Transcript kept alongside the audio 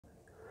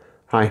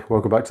Hi,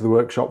 welcome back to the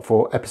workshop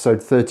for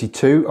episode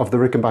 32 of the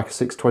Rickenbacker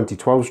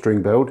 620/12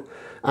 string build.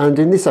 And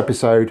in this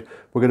episode,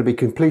 we're going to be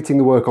completing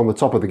the work on the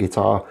top of the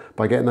guitar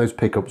by getting those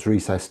pickups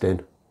recessed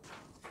in.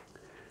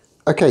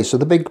 Okay, so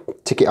the big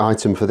ticket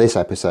item for this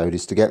episode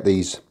is to get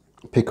these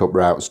pickup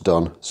routes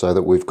done so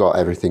that we've got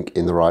everything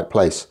in the right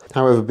place.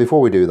 However, before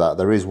we do that,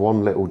 there is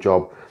one little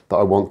job that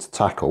I want to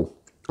tackle,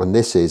 and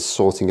this is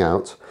sorting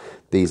out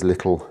these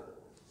little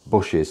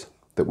bushes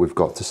that we've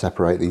got to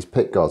separate these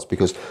pick guards,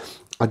 because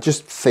I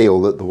just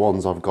feel that the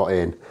ones I've got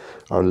in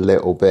are a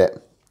little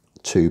bit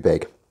too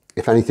big.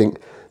 If anything,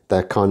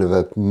 they're kind of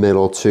a mil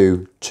or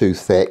two too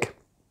thick,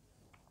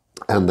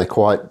 and they're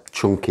quite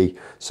chunky,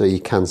 so you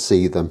can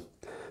see them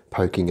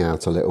poking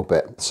out a little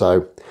bit.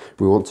 So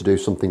we want to do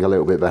something a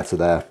little bit better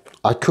there.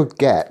 I could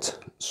get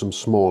some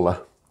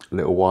smaller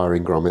little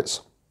wiring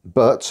grommets,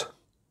 but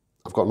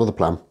I've got another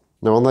plan.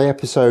 Now, on the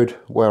episode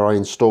where I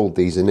installed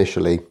these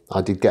initially,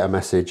 I did get a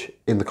message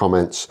in the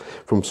comments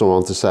from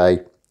someone to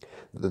say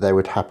that they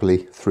would happily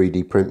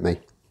 3D print me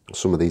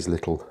some of these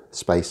little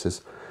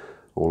spacers.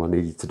 All I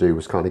needed to do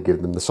was kind of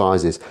give them the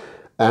sizes,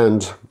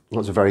 and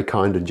that's a very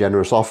kind and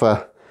generous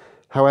offer.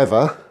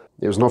 However,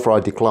 it was an offer I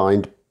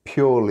declined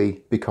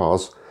purely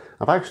because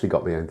I've actually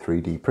got my own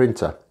 3D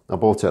printer. I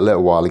bought it a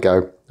little while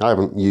ago. I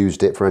haven't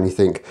used it for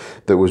anything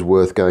that was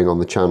worth going on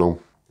the channel,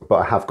 but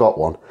I have got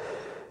one.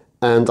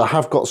 And I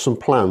have got some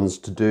plans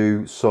to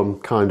do some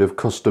kind of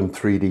custom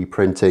 3D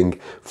printing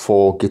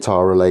for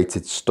guitar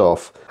related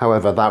stuff.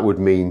 However, that would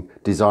mean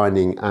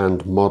designing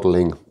and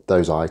modeling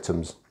those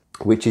items,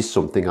 which is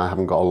something I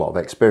haven't got a lot of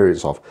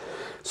experience of.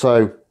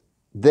 So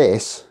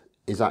this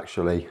is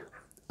actually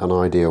an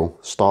ideal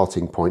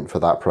starting point for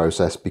that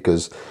process,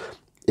 because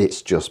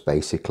it's just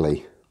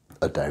basically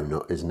a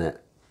donut, isn't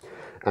it?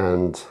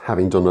 And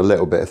having done a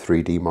little bit of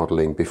 3D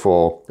modeling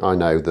before, I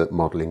know that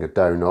modeling a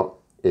donut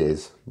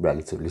is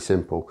relatively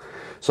simple.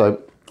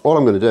 So all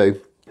I'm going to do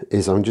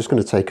is I'm just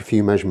going to take a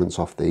few measurements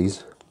off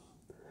these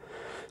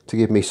to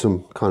give me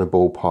some kind of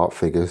ballpark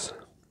figures,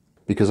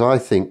 because I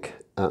think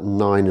at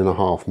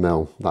 9.5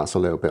 mil that's a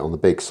little bit on the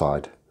big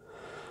side.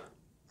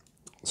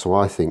 So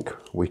I think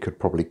we could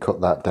probably cut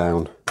that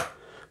down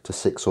to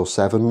 6 or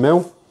 7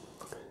 mil.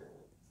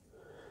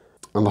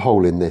 And the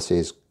hole in this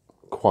is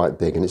quite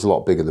big, and it's a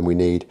lot bigger than we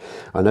need.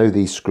 I know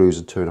these screws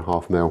are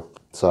 2.5 mil,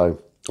 so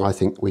I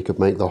think we could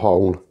make the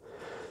hole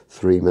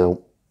 3 mil,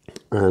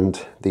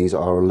 and these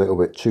are a little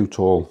bit too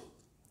tall.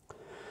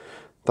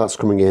 That's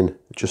coming in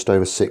just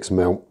over 6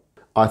 mil.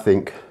 I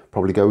think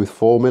probably go with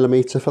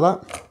 4mm for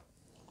that.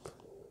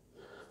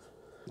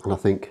 And I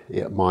think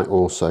it might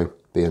also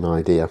be an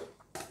idea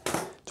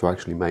to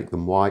actually make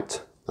them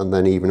white, and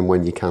then even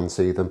when you can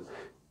see them,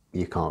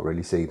 you can't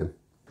really see them.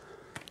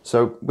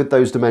 So with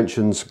those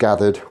dimensions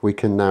gathered, we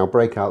can now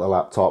break out the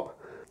laptop,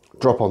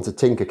 drop onto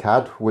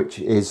Tinkercad, which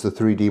is the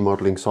 3D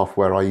modeling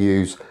software I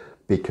use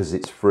because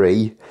it's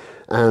free,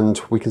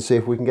 and we can see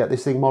if we can get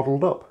this thing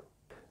modeled up.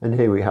 And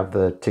here we have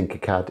the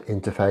Tinkercad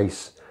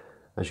interface.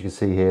 As you can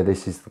see here,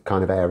 this is the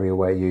kind of area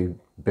where you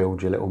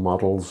build your little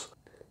models,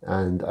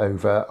 and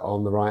over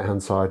on the right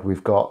hand side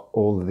we've got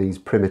all of these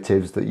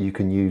primitives that you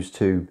can use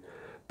to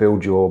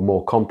build your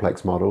more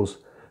complex models.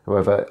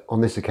 However,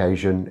 on this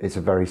occasion it's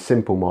a very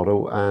simple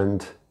model,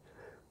 and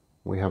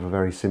we have a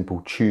very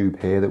simple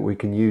tube here that we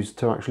can use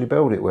to actually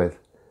build it with.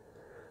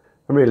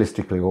 And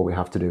realistically, all we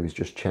have to do is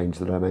just change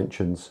the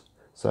dimensions.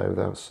 So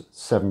that's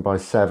 7 by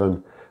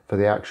 7 for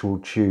the actual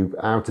tube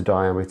outer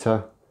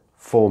diameter,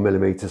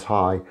 4mm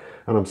high,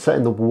 and I'm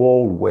setting the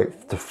wall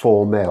width to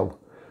 4 mil,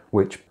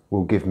 which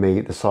will give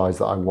me the size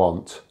that I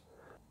want.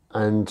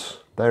 And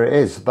there it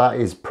is. That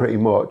is pretty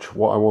much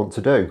what I want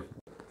to do.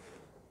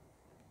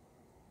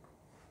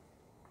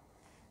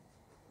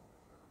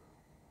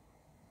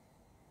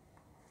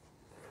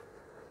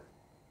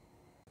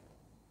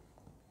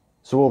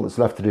 So all that's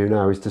left to do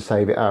now is to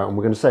save it out, and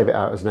we're going to save it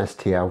out as an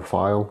STL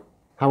file.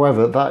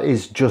 However, that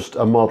is just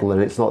a model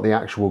and it's not the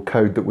actual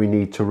code that we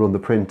need to run the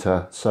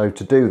printer. So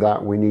to do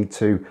that, we need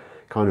to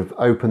kind of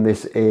open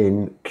this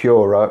in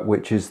Cura,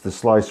 which is the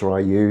slicer I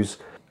use,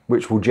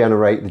 which will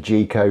generate the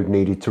G code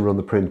needed to run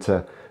the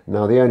printer.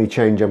 Now, the only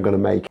change I'm going to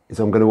make is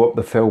I'm going to up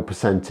the fill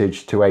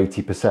percentage to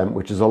 80%,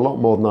 which is a lot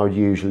more than I would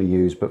usually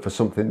use, but for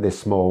something this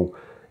small,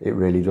 it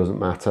really doesn't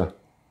matter.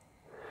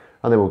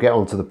 And then we'll get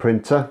onto the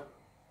printer.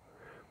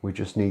 We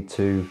just need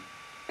to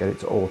get it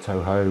to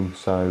auto home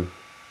so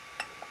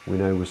we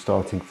know we're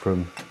starting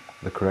from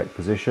the correct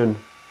position.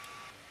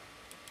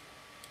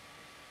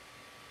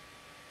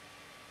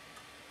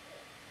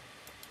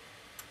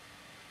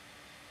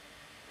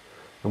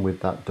 And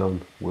with that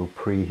done, we'll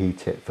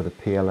preheat it for the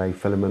PLA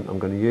filament I'm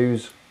going to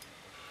use.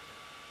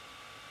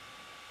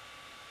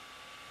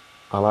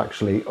 I'll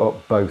actually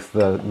up both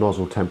the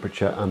nozzle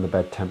temperature and the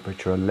bed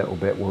temperature a little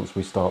bit once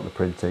we start the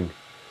printing,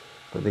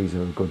 but these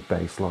are a good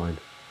baseline.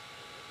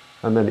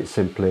 And then it's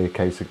simply a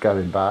case of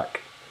going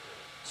back,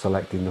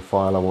 selecting the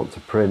file I want to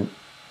print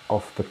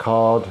off the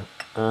card,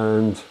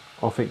 and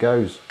off it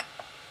goes.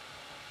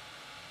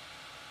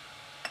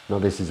 Now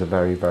this is a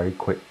very, very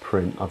quick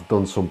print. I've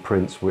done some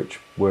prints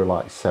which were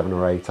like 7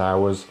 or 8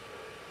 hours.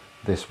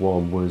 This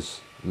one was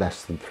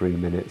less than 3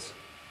 minutes.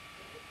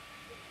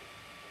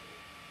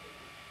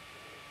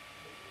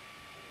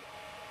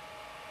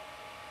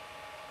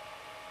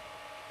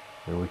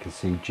 And we can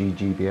see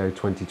GGBO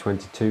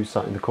 2022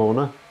 sat in the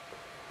corner.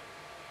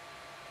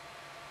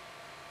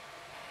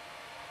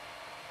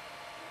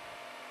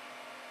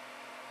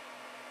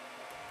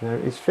 There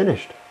it is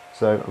finished.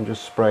 So I'm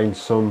just spraying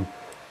some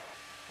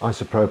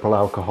isopropyl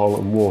alcohol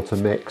and water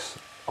mix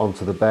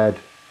onto the bed,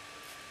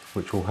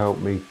 which will help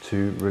me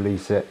to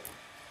release it.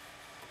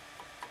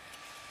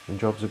 And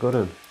job's a good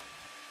one.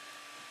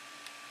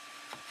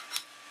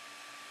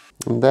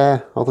 And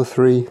there are the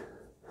 3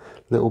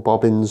 little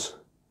bobbins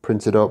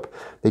printed up.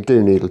 They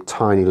do need a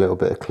tiny little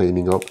bit of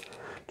cleaning up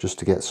just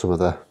to get some of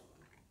the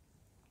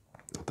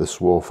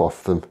swarf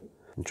off them,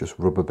 and just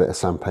rub a bit of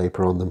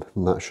sandpaper on them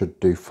and that should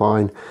do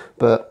fine.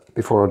 But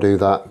before I do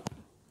that,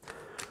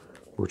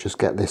 we'll just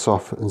get this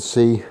off and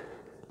see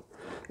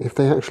if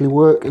they actually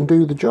work and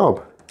do the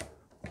job.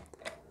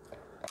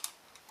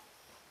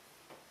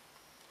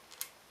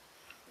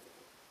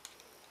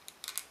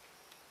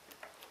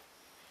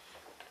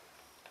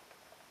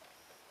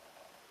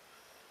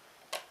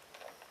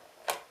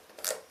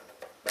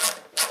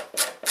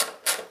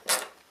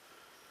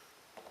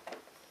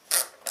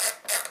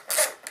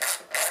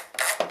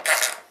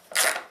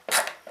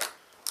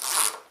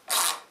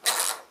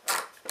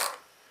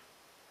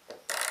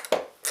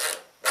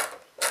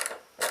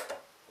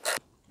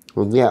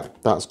 And yeah,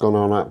 that's gone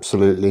on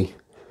absolutely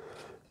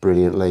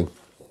brilliantly,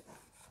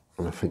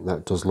 and I think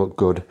that does look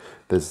good.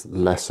 There's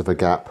less of a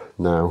gap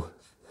now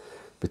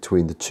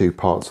between the 2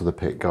 parts of the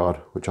pickguard,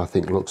 which I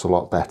think looks a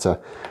lot better,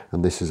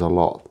 and this is a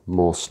lot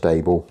more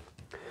stable.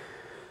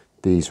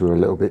 These were a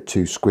little bit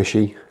too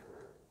squishy,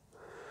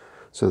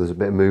 so there's a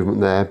bit of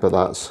movement there, but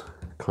that's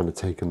kind of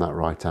taken that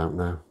right out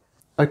now.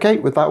 Okay,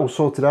 with that all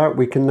sorted out,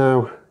 we can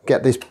now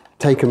get this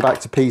taken back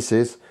to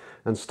pieces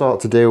and start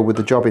to deal with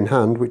the job in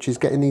hand, which is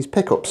getting these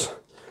pickups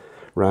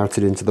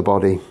routed into the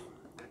body.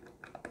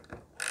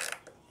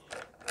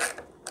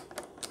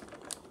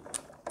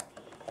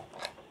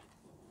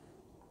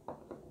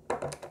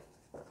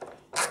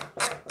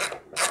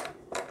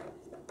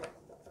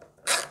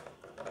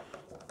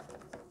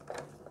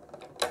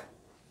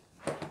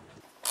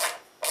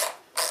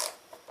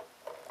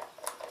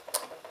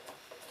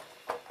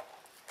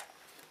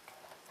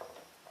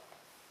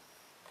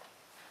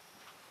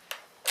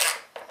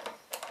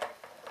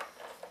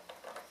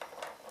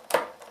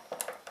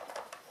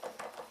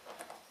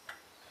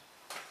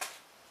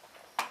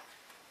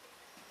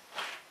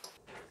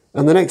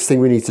 And the next thing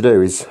we need to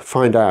do is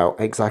find out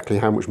exactly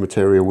how much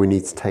material we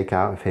need to take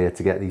out of here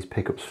to get these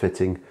pickups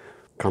fitting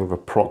kind of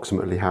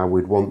approximately how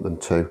we'd want them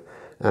to.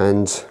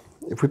 And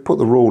if we put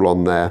the rule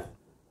on there,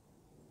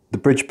 the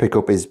bridge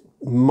pickup is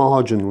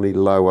marginally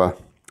lower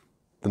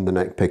than the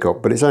neck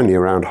pickup, but it's only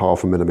around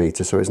 0.5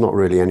 millimetre, so it's not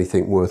really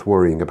anything worth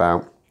worrying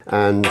about.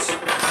 And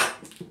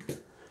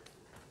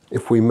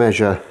if we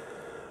measure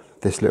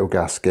this little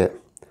gasket,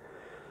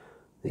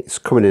 it's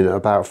coming in at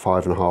about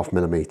 5.5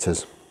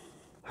 millimetres.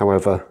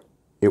 However,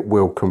 it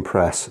will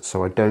compress,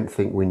 so I don't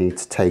think we need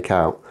to take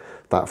out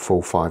that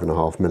full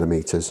 5.5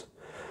 millimetres.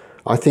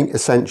 I think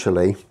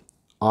essentially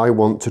I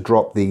want to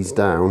drop these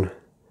down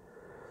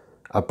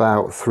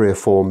about 3 or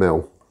 4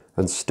 mil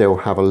and still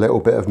have a little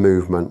bit of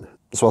movement.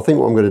 So I think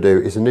what I'm going to do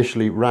is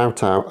initially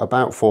route out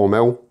about 4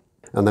 mil,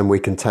 and then we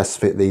can test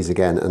fit these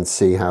again and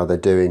see how they're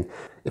doing.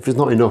 If it's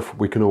not enough,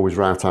 we can always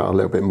route out a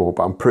little bit more,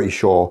 but I'm pretty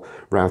sure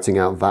routing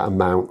out that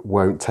amount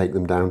won't take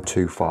them down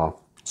too far.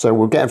 So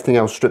we'll get everything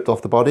else stripped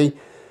off the body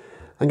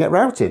and get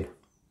routing.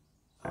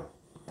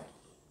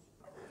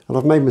 And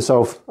I've made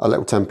myself a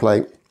little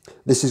template.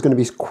 This is going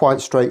to be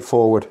quite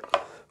straightforward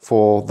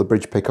for the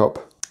bridge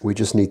pickup. We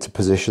just need to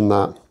position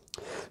that,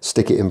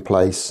 stick it in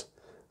place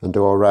and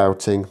do our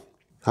routing.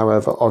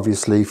 However,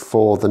 obviously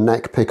for the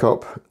neck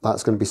pickup,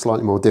 that's going to be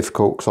slightly more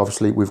difficult because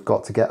obviously we've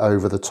got to get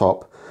over the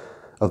top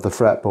of the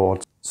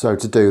fretboard. So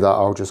to do that,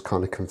 I'll just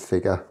kind of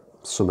configure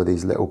some of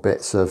these little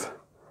bits of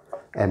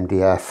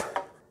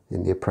MDF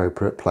in the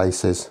appropriate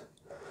places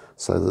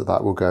so that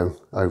that will go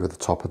over the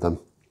top of them.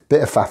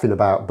 Bit of faffing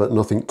about, but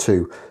nothing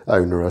too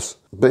onerous.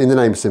 But in the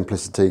name of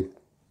simplicity,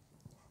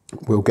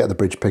 we'll get the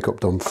bridge pickup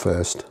done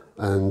first.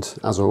 And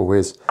as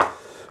always,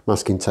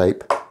 masking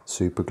tape,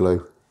 super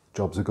glue,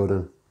 job's a good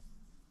one.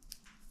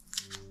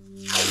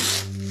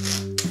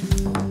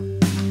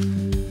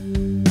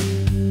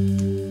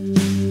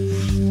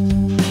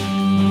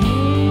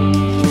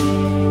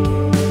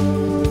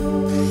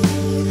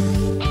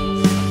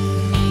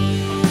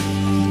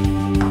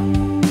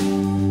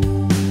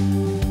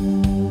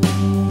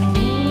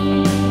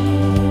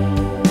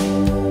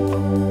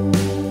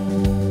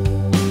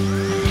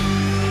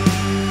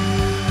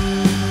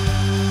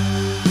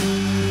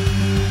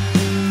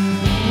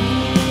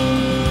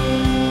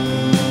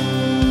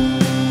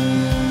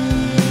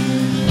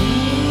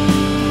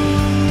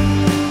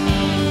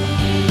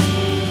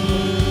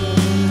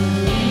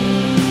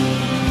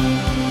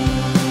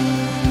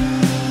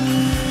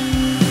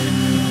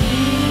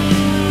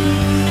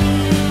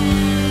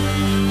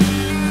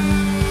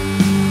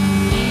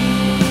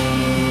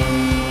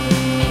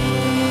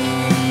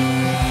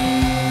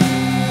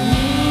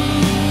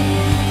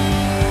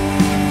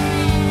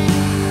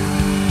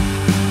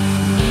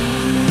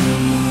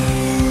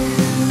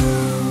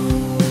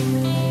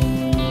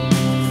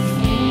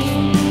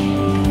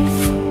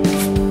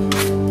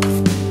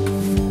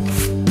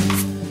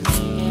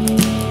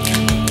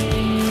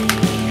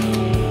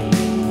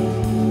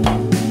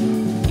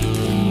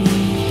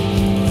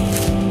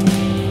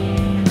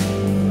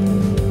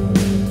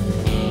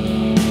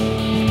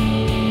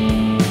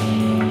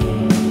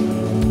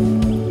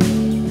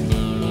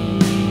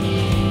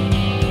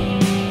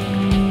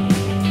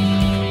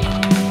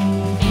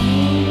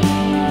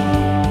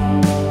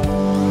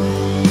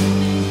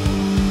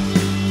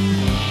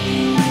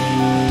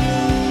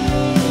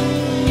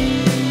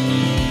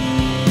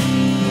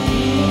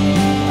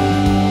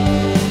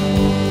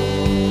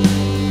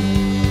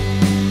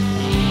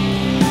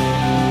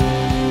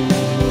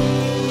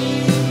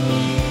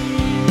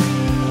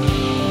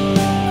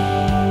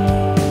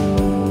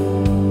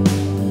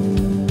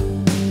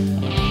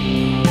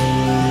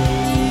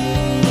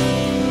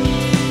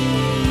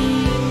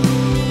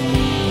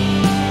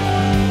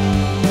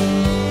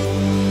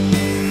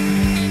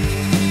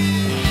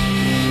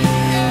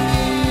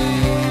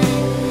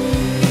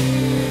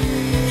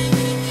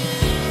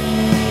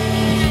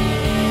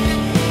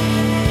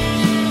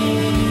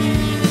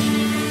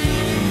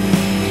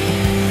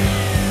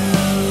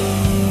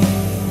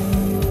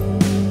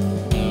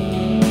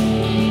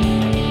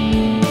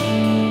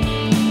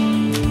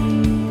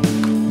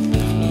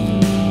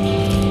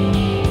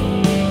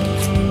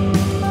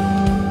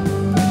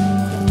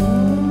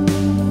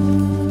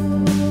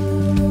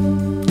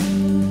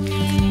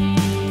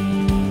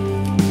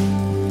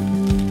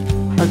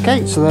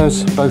 Okay, so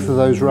there's both of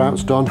those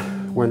routes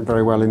done. Went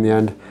very well in the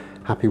end.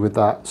 Happy with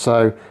that.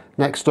 So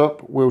next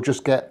up, we'll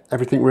just get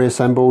everything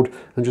reassembled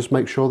and just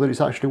make sure that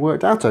it's actually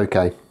worked out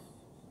okay.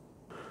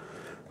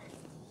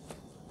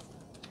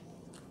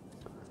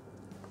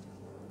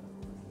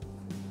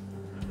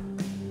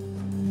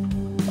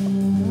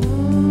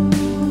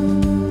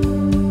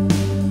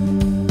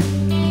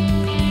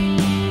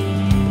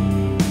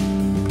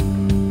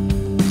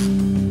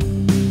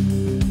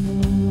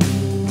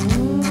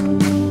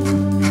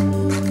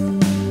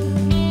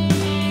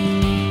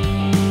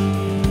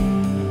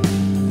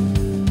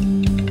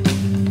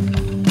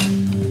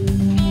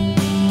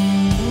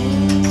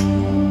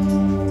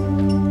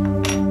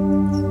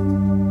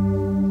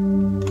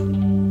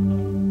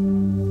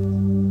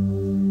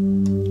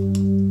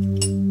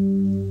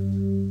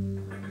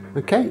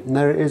 Okay, and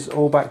there it is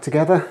all back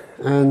together,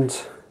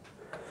 and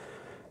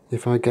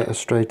if I get a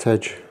straight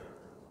edge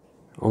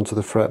onto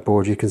the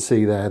fretboard, you can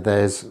see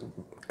there's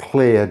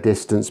clear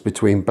distance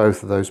between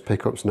both of those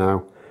pickups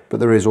now,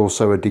 but there is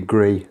also a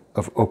degree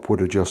of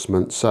upward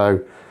adjustment,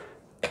 so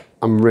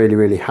I'm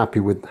really happy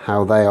with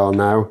how they are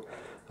now.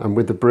 And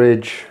with the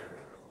bridge,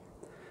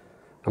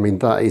 I mean,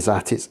 that is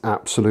at its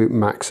absolute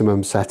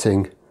maximum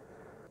setting,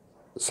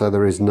 so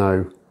there is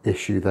no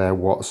issue there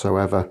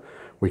whatsoever.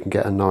 We can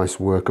get a nice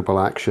workable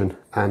action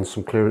and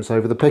some clearance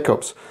over the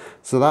pickups.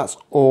 So that's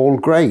all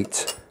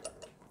great.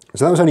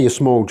 So that was only a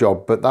small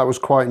job, but that was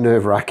quite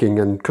nerve-wracking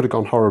and could have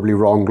gone horribly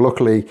wrong.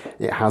 Luckily,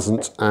 it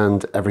hasn't,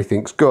 and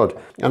everything's good.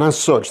 And as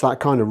such, that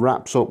kind of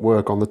wraps up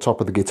work on the top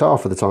of the guitar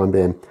for the time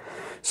being.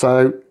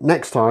 So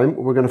next time,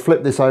 we're going to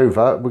flip this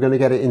over. We're going to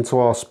get it into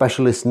our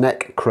specialist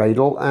neck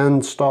cradle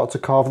and start to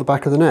carve the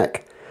back of the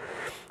neck.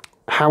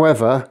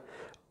 However,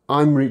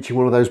 I'm reaching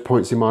one of those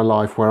points in my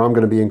life where I'm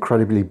going to be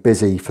incredibly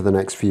busy for the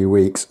next few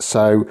weeks.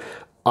 So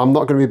I'm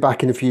not going to be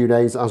back in a few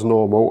days as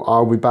normal.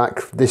 I'll be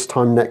back this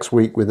time next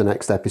week with the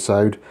next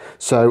episode.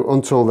 So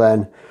until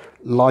then,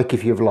 like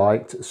if you've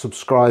liked,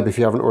 subscribe if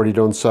you haven't already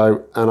done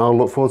so, and I'll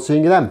look forward to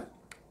seeing you then.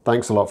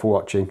 Thanks a lot for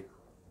watching.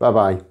 Bye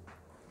bye.